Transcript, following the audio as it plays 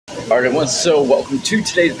Alright everyone, so welcome to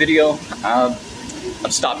today's video. I've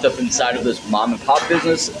stopped up inside of this mom and pop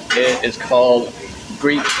business. It is called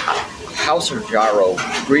Greek House of Gyro,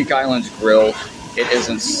 Greek Islands Grill. It is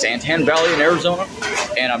in Santan Valley in Arizona,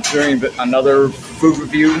 and I'm doing another food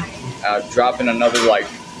review, dropping another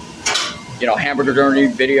hamburger journey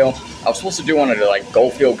video. I was supposed to do one at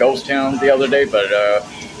Goldfield Ghost Town the other day, but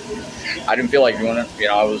I didn't feel like doing it.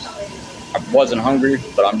 I wasn't hungry,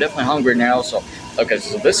 but I'm definitely hungry now. So okay,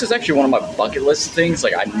 so this is actually one of my bucket list things.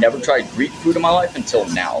 I never tried Greek food in my life until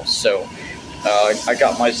now. So I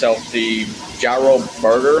got myself the Gyro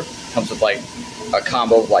burger. Comes with a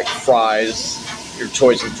combo of fries, your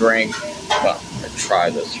choice of drink. Well, I'm gonna try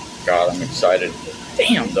this. God, I'm excited.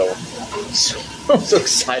 Damn though, I'm so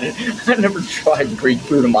excited. I never tried Greek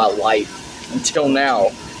food in my life until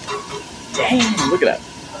now. Damn, look at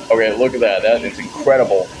that. Okay, look at that. That is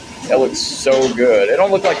incredible. That looks so good. It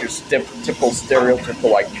don't look like your typical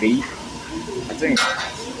stereotypical meat.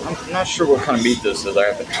 I'm not sure what kind of meat this is.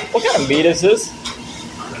 What kind of meat is this?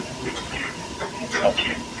 Oh.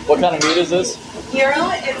 What kind of meat is this?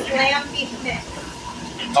 Gyro is lamb beef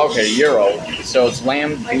mix. Okay, Gyro. So it's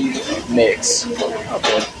lamb beef mix.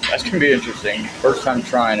 Okay, that's gonna be interesting. First time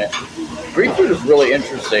trying it. Greek food is really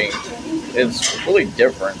interesting. It's really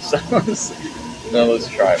different. So let's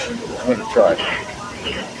try it. I'm gonna try it.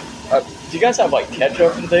 Do you guys have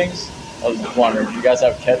ketchup and things? I was just wondering, do you guys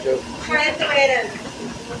have ketchup? Try it the way it is.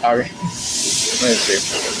 Okay. Let me see.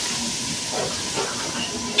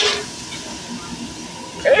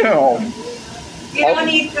 Ew. You don't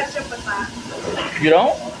need ketchup with that. You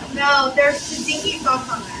don't? No, there's tzatziki sauce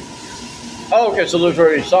on there. Oh, okay, so there's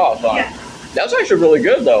already sauce on it. Yeah. That's actually really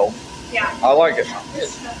good, though. Yeah. I like it.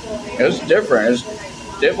 It's different. It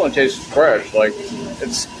definitely tastes fresh.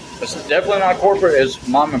 It's definitely not corporate. It's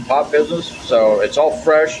mom and pop business, so it's all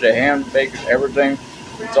fresh. They hand bake everything.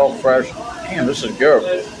 It's all fresh. Damn, this is good.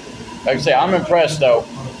 Like I say, I'm impressed though.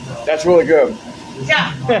 That's really good.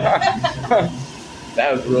 Yeah.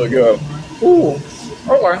 That is really good. Ooh.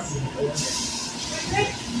 Okay.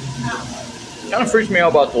 Kind of freaks me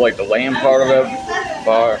out about the lamb part of it,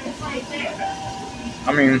 but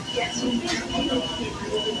I mean,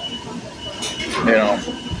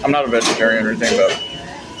 I'm not a vegetarian or anything, but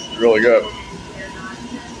it's really good.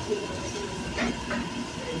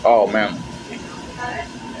 Oh man,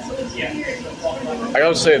 I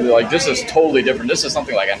gotta say that this is totally different. This is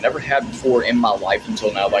something I never had before in my life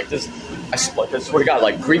until now. This, I swear to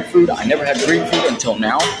God, Greek food. I never had Greek food until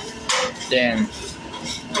now. And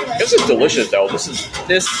this is delicious though.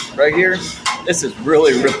 This right here. This is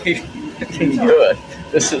really, really good.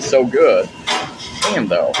 This is so good. Damn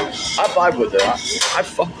though, I vibe with it. I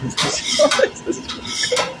fuck with this. This is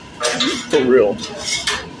good. For real.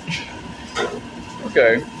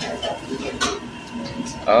 Okay.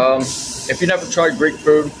 If you never tried Greek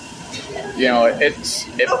food, it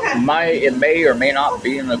may or may not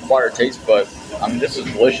be an acquired taste, but this is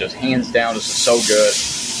delicious. Hands down, this is so good.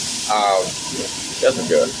 This is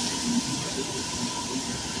good.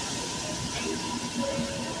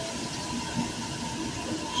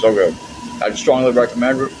 So good. I'd strongly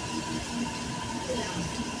recommend it.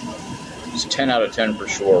 It's 10 out of 10 for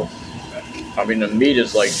sure. I mean, the meat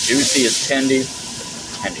is juicy, it's tendy.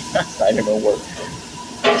 I didn't even work.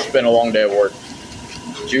 It's been a long day at work.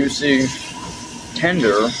 Juicy,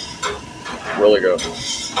 tender, really good.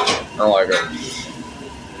 I like it.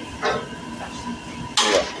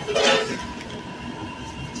 Yeah.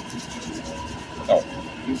 Oh.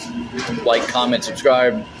 Like, comment,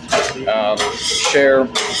 subscribe, share. I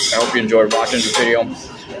hope you enjoyed watching this video.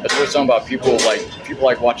 It's just something about people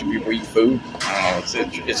like watching people eat food. I don't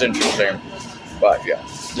know, it's interesting. But yeah,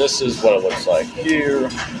 this is what it looks like here.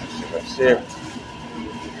 Let's see if I see it.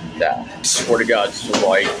 Yeah, I swear to God, so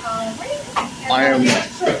I am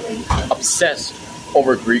obsessed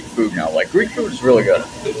over Greek food now. Greek food is really good.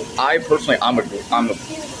 I personally,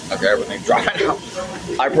 okay, everything's dry now.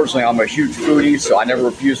 I'm a huge foodie, so I never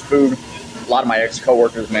refuse food. A lot of my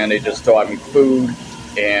ex-coworkers, man, they just throw at me food,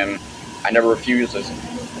 and I never refuse this.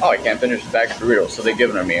 Oh, I can't finish this bag of Doritos, so they give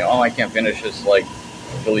it to me. Oh, I can't finish this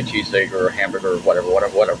Philly cheesesteak or hamburger or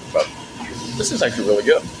whatever. But this is actually really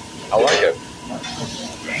good. I like it.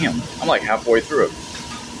 Damn, I'm halfway through it.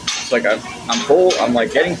 It's I'm full. I'm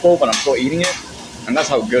getting full, but I'm still eating it, and that's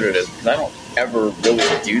how good it is. Because I don't ever really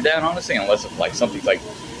do that, honestly, unless it's something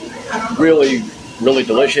really, really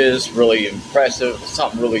delicious, really impressive,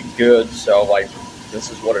 something really good. So this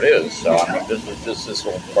is what it is. So I mean, this is just this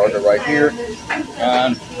little burger right here,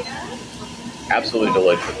 and absolutely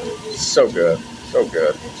delicious. So good. So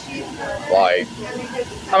good.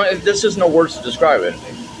 There's just no words to describe it.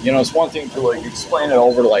 You know, it's one thing to like explain it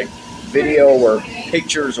over like video or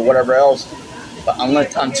pictures or whatever else, but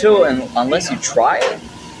unless you try it,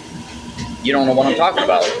 you don't know what I'm talking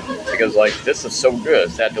about. Because like this is so good,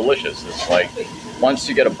 it's that delicious. It's like once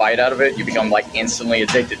you get a bite out of it, you become like instantly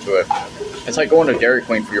addicted to it. It's like going to Dairy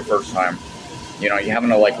Queen for your first time. You know, you're having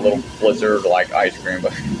a like little blizzard like ice cream,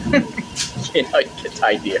 but you know, you get the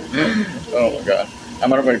idea. Oh my god, I'm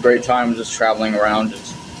having a great time just traveling around,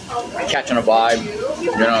 just catching a vibe.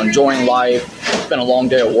 You know, enjoying life. It's been a long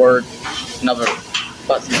day at work. Another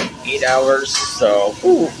about 8 hours, so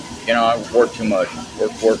you know, I work too much.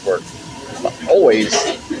 Work. But always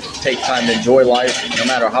take time to enjoy life, no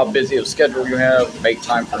matter how busy of a schedule you have. Make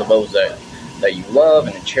time for those that you love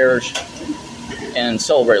and cherish, and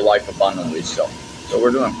celebrate life abundantly. So we're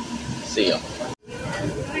doing. See ya.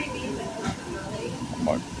 Oh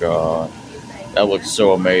my god, that looks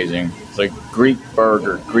so amazing. It's like Greek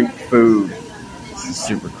burger, Greek food. This is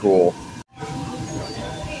super cool.